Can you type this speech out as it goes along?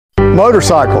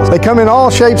Motorcycles. They come in all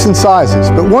shapes and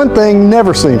sizes, but one thing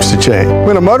never seems to change.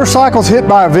 When a motorcycle's hit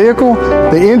by a vehicle,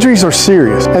 the injuries are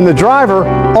serious, and the driver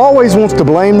always wants to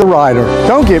blame the rider.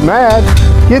 Don't get mad.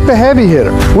 Get the heavy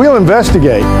hitter. We'll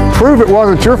investigate, prove it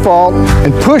wasn't your fault,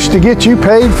 and push to get you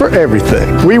paid for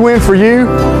everything. We win for you,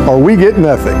 or we get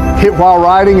nothing. Hit while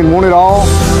riding and want it all?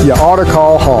 You ought to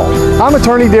call Hall. I'm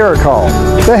Attorney Derek Hall,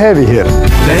 the heavy hitter.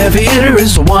 The heavy hitter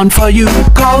is the one for you.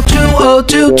 Call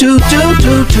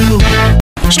 202-2222.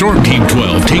 Storm Team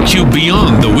 12 takes you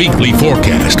beyond the weekly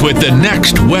forecast with the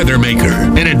next Weather Maker,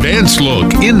 an advanced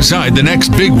look inside the next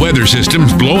big weather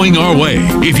systems blowing our way.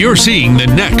 If you're seeing the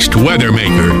next Weather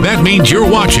Maker, that means you're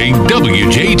watching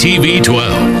WJTV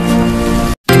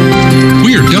 12.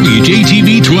 We're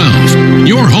WJTV 12,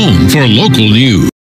 your home for local news.